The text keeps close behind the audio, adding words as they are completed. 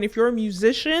If you're a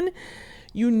musician,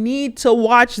 you need to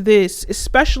watch this,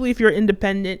 especially if you're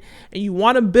independent and you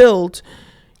want to build.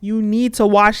 You need to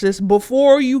watch this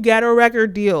before you get a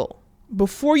record deal.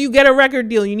 Before you get a record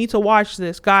deal, you need to watch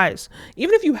this, guys.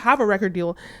 Even if you have a record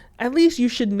deal, at least you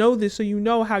should know this so you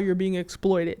know how you're being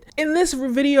exploited. In this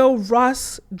video,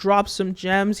 Russ dropped some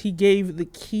gems. He gave the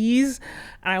keys,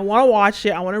 and I want to watch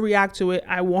it. I want to react to it.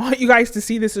 I want you guys to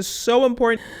see this. Is so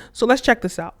important. So let's check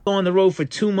this out. On the road for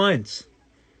 2 months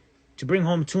to bring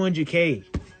home 200K.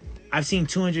 I've seen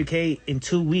 200K in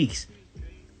 2 weeks.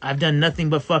 I've done nothing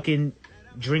but fucking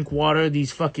drink water,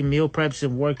 these fucking meal preps,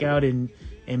 and work out and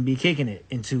be kicking it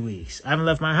in 2 weeks. I haven't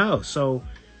left my house. So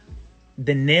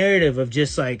the narrative of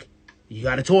just like, you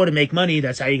got to tour to make money,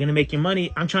 that's how you're going to make your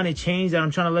money. I'm trying to change that.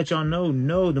 I'm trying to let y'all know,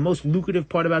 no, the most lucrative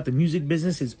part about the music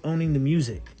business is owning the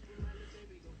music.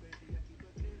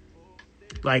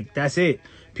 Like, that's it.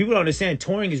 People don't understand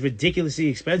touring is ridiculously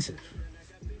expensive.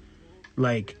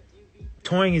 Like,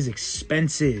 touring is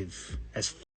expensive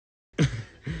as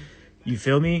you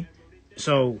feel me?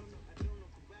 So,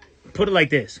 put it like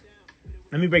this.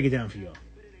 Let me break it down for y'all.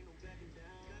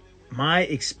 My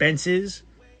expenses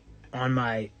on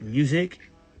my music,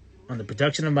 on the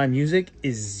production of my music,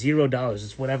 is $0.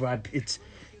 It's whatever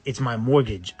it's my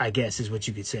mortgage, I guess, is what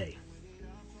you could say.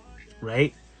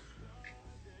 Right?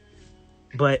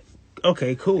 But,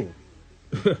 okay, cool.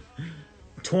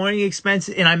 Touring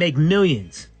expenses, and I make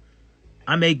millions.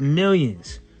 I make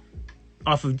millions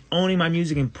off of owning my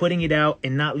music and putting it out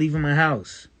and not leaving my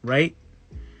house, right?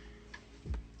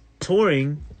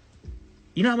 Touring,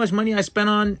 you know how much money I spent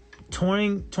on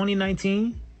touring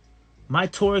 2019? My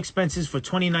tour expenses for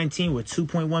 2019 were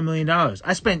 $2.1 million.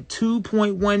 I spent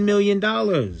 $2.1 million.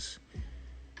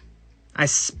 I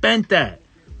spent that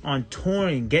on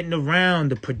touring, getting around,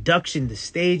 the production, the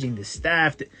staging, the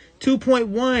staff.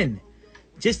 2.1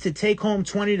 just to take home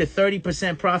 20 to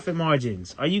 30% profit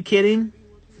margins. Are you kidding?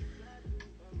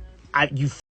 You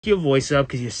f your voice up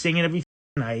because you're singing every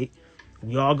night.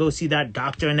 We all go see that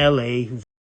doctor in LA.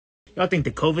 Y'all think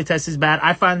the COVID test is bad?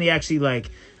 I finally actually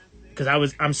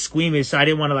because I'm squeamish, so I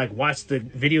didn't want to watch the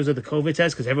videos of the COVID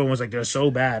test because everyone was like, they're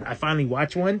so bad. I finally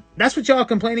watched one. That's what y'all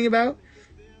complaining about?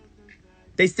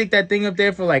 They stick that thing up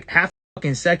there for half a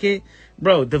fucking second.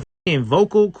 Bro, the fucking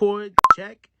vocal cord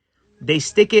check. They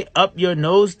stick it up your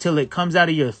nose till it comes out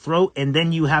of your throat, and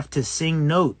then you have to sing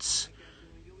notes.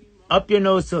 Up your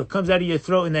nose till it comes out of your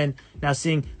throat, and then now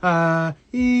sing. Y'all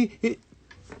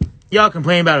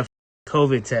complain about a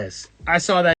COVID test. I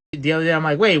saw that the other day. I'm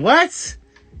like, wait, what?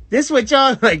 This what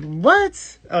y'all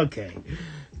what? Okay.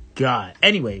 God.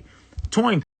 Anyway,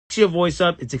 touring your voice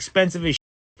up. It's expensive as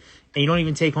shit, and you don't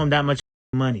even take home that much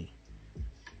money.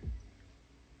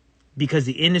 Because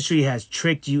the industry has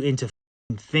tricked you into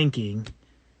thinking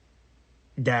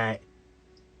that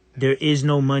there is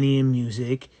no money in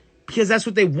music. Because that's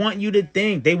what they want you to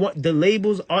think. They want the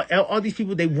labels, all these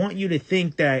people, they want you to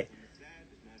think that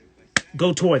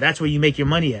go tour, that's where you make your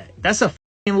money at. That's a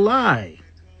fucking lie.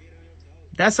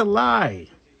 That's a lie.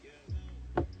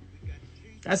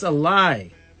 That's a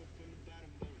lie.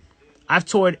 I've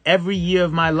toured every year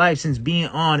of my life since being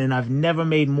on, and I've never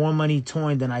made more money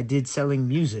touring than I did selling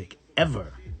music.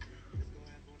 Ever.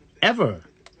 Ever.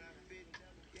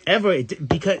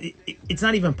 Because it's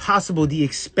not even possible. The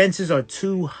expenses are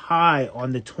too high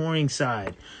on the touring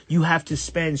side. You have to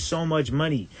spend so much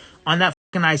money. On that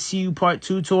fucking I See You Part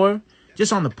 2 tour,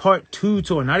 just on the Part 2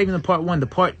 tour, not even the Part 1, the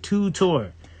Part 2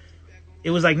 tour,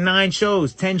 it was 9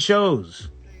 shows, 10 shows.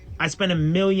 I spent $1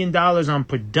 million on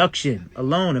production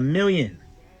alone. $1 million.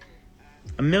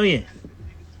 $1 million.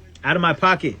 Out of my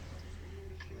pocket.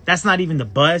 That's not even the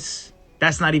bus.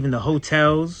 That's not even the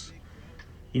hotels.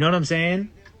 You know what I'm saying?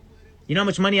 You know how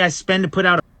much money I spend to put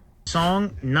out a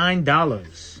song?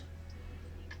 $9.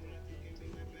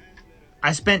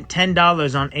 I spent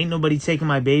 $10 on Ain't Nobody Taking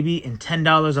My Baby and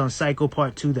 $10 on Psycho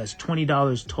Part 2. That's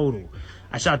 $20 total.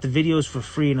 I shot the videos for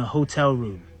free in a hotel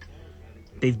room.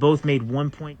 They've both made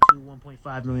 $1.2,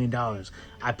 $1.5 million.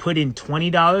 I put in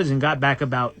 $20 and got back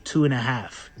about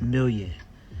 $2.5 million.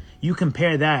 You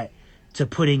compare that to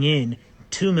putting in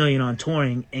 $2 million on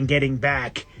touring and getting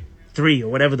back $3 or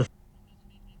whatever the.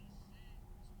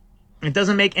 It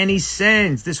doesn't make any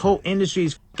sense. This whole industry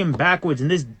is fucking backwards, and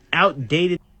this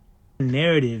outdated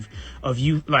narrative of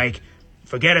you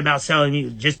forget about selling,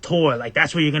 you just tour.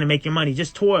 That's where you're gonna make your money.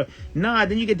 Just tour. Nah,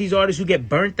 then you get these artists who get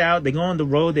burnt out. They go on the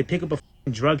road. They pick up a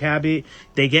drug habit.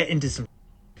 They get into some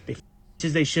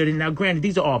they shouldn't. Now, granted,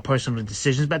 these are all personal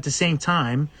decisions, but at the same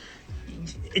time,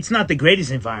 it's not the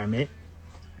greatest environment.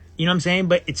 You know what I'm saying?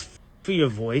 But it's for your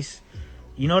voice.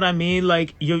 You know what I mean?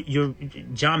 Like your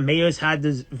John Mayer's had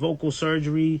this vocal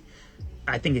surgery.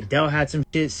 I think Adele had some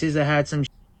shit. SZA had some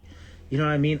shit. You know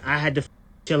what I mean? I had to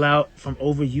chill out from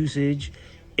overusage.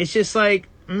 It's just like,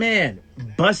 man,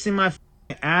 busting my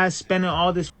ass, spending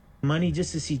all this money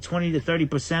just to see 20 to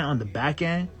 30% on the back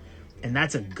end. And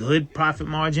that's a good profit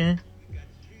margin.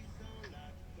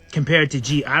 Compared to,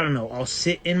 gee, I don't know, I'll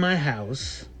sit in my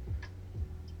house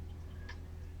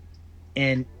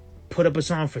and put up a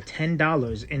song for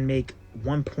 $10 and make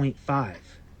 1.5.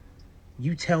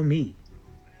 You tell me.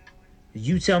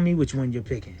 You tell me which one you're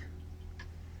picking.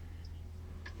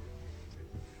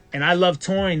 And I love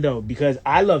touring though, because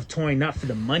I love touring not for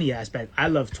the money aspect. I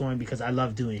love touring because I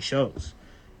love doing shows.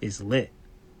 It's lit.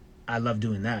 I love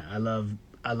doing that. I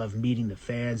love meeting the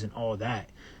fans and all that.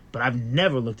 But I've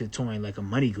never looked at touring like a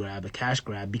money grab, a cash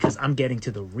grab, because I'm getting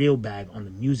to the real bag on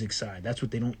the music side. That's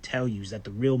what they don't tell you, is that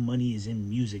the real money is in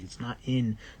music. It's not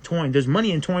in touring. There's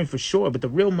money in touring for sure, but the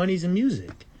real money's in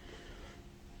music.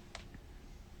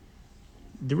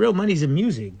 The real money's in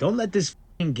music. Don't let this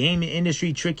gaming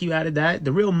industry trick you out of that.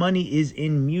 The real money is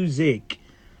in music.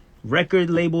 Record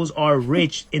labels are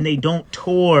rich and they don't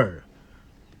tour.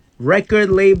 Record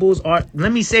labels are,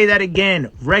 let me say that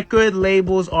again. Record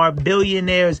labels are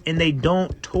billionaires and they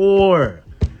don't tour.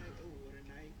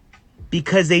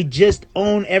 Because they just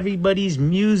own everybody's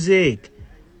music.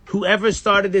 Whoever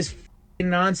started this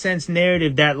nonsense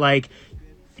narrative that like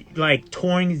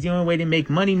touring is the only way to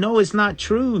make money. No, it's not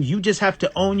true. You just have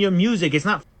to own your music. It's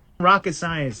not rocket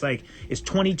science. Like, it's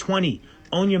 2020.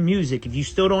 Own your music. If you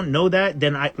still don't know that,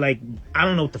 then I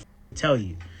don't know what to tell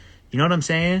you. You know what I'm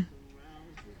saying?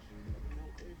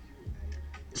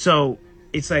 So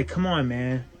it's like, come on,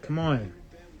 man. Come on.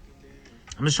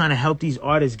 I'm just trying to help these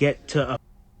artists get to a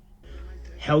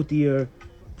healthier,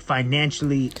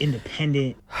 financially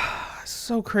independent.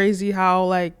 So crazy how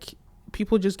like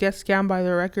people just get scammed by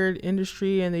the record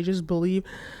industry and they just believe.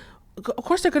 Of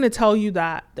course they're going to tell you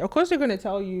that. Of course they're going to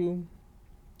tell you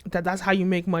that that's how you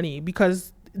make money,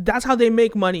 because that's how they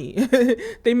make money.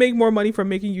 They make more money from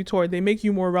making you tour. They make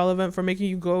you more relevant for making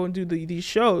you go and do these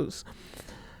shows.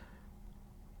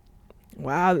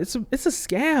 Wow, it's a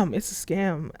scam. It's a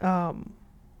scam.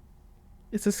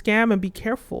 It's a scam, and be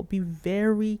careful. Be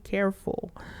very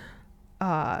careful.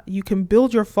 You can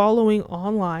build your following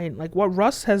online, like what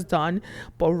Russ has done.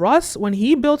 But Russ, when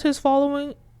he built his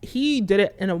following, he did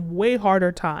it in a way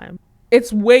harder time.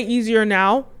 It's way easier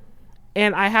now.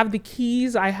 And I have the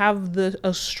keys. I have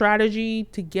a strategy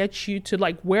to get you to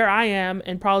like where I am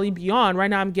and probably beyond. Right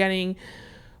now I'm getting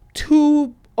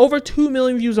over 2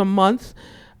 million views a month.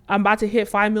 I'm about to hit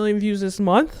 5 million views this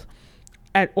month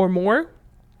or more.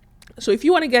 So if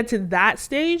you want to get to that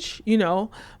stage, you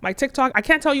know, my TikTok, I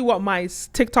can't tell you what my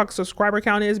TikTok subscriber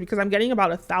count is because I'm getting about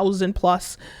 1,000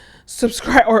 plus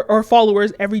or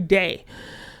followers every day.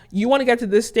 You want to get to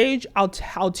this stage, I'll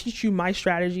teach you my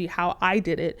strategy, how I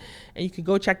did it. And you can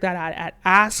go check that out at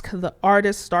Ask the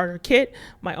Artist Starter Kit,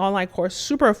 my online course,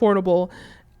 super affordable,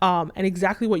 and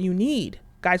exactly what you need.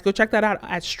 Guys, go check that out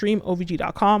at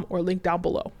streamovg.com or link down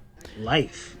below.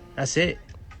 Life. That's it.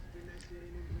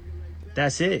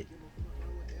 That's it.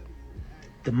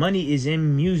 The money is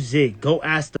in music. Go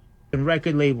ask the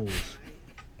record labels.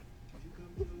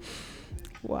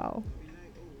 Wow.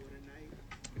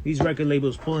 These record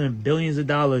labels pull in billions of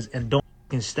dollars and don't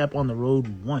step on the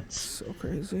road once. So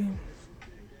crazy.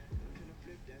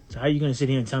 So how are you going to sit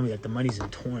here and tell me that the money's in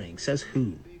touring? Says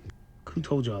who? Who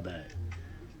told y'all that?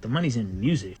 The money's in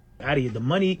music. Out of here. The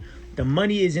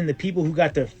money is in the people who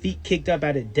got their feet kicked up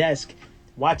at a desk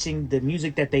watching the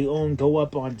music that they own go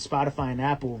up on Spotify and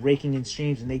Apple, raking in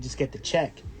streams, and they just get the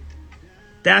check.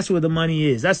 That's where the money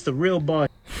is. That's the real boss.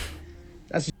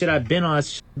 That's the shit I've been on.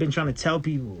 I've been trying to tell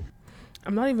people.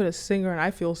 I'm not even a singer, and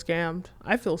I feel scammed.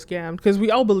 I feel scammed because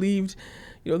we all believed,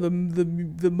 you know,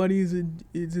 the money is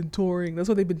in touring. That's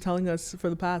what they've been telling us for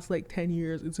the past like 10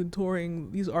 years. It's in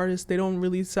touring. These artists, they don't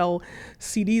really sell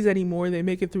CDs anymore. They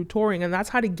make it through touring, and that's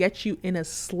how to get you in a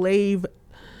slave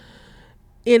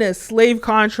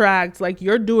contract. Like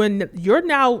you're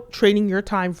now trading your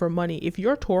time for money. If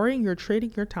you're touring, you're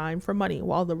trading your time for money.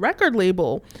 While the record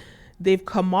label, they've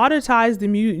commoditized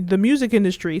the music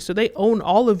industry, so they own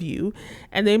all of you,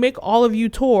 and they make all of you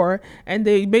tour, and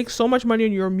they make so much money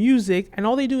on your music, and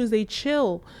all they do is they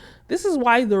chill. This is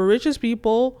why the richest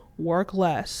people work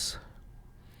less.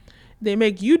 They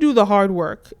make you do the hard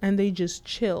work, and they just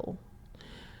chill.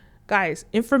 Guys,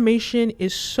 information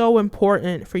is so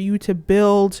important for you to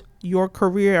build your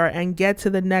career and get to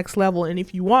the next level. And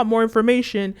if you want more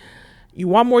information, you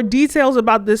want more details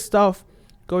about this stuff,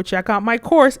 go check out my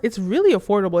course. It's really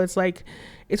affordable.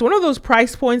 It's one of those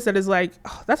price points that is like,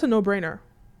 oh, that's a no-brainer.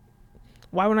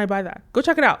 Why wouldn't I buy that? Go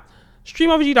check it out.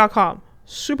 Streamovg.com.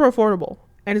 Super affordable.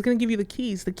 And it's going to give you the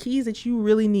keys that you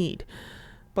really need.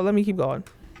 But let me keep going.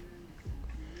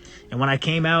 And when I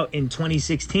came out in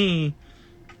 2016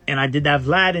 and I did that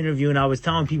Vlad interview and I was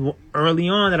telling people early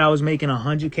on that I was making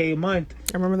 $100K a month.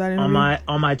 I remember that interview.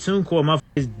 On my TuneCore,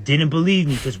 motherfuckers didn't believe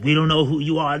me because we don't know who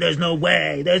you are. There's no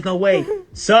way.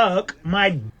 Suck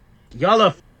my... Y'all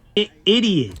are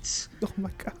idiots. Oh my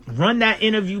God. Run that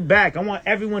interview back. I want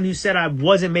everyone who said I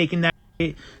wasn't making that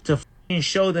to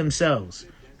show themselves.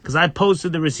 Because I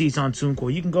posted the receipts on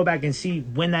TuneCore. You can go back and see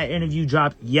when that interview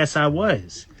dropped. Yes, I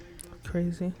was.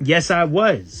 Crazy. Yes, I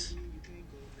was.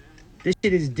 This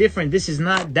shit is different. This is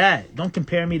not that. Don't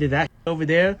compare me to that over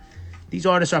there. These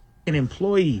artists are fucking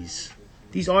employees.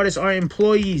 These artists are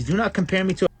employees. Do not compare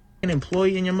me to a fucking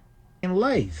employee in your fucking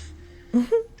life.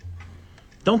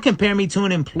 Don't compare me to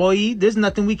an employee. There's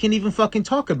nothing we can even fucking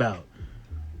talk about.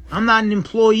 I'm not an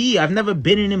employee. I've never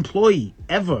been an employee,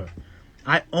 ever.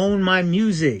 I own my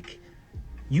music.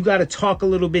 You got to talk a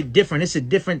little bit different. It's a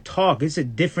different talk. It's a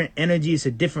different energy. It's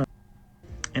a different...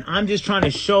 And I'm just trying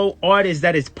to show artists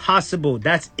that it's possible.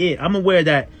 That's it. I'm aware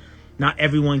that not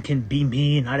everyone can be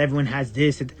me. Not everyone has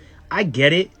this. I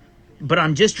get it. But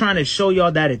I'm just trying to show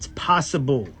y'all that it's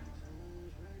possible.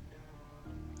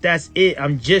 That's it.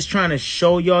 I'm just trying to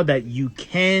show y'all that you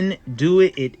can do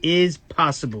it. It is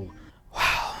possible.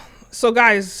 Wow. So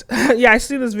guys, yeah, I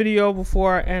see this video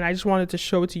before and I just wanted to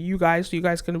show it to you guys so you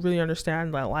guys can really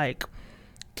understand that, like,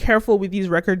 careful with these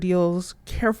record deals,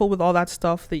 careful with all that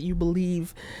stuff that you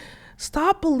believe.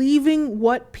 Stop believing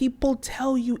what people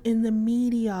tell you in the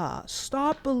media.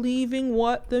 Stop believing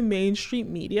what the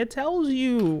mainstream media tells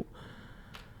you.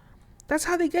 That's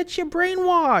how they get you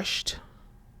brainwashed.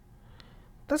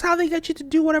 That's how they get you to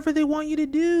do whatever they want you to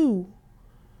do.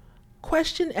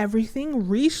 Question everything,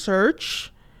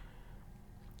 research,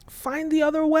 find the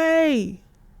other way.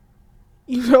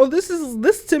 You know, this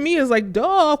to me is like,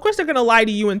 duh, of course they're going to lie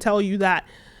to you and tell you that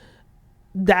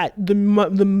the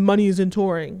money is in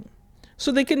touring.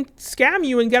 So they can scam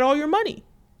you and get all your money.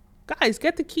 Guys,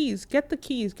 get the keys, get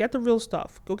the real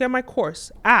stuff. Go get my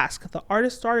course. Ask, the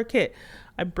Artist Starter Kit.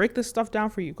 I break this stuff down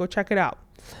for you. Go check it out.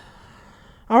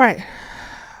 All right.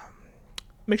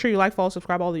 Make sure you like, follow,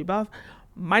 subscribe, all the above.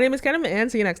 My name is Kenim,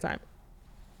 and see you next time.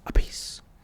 Peace.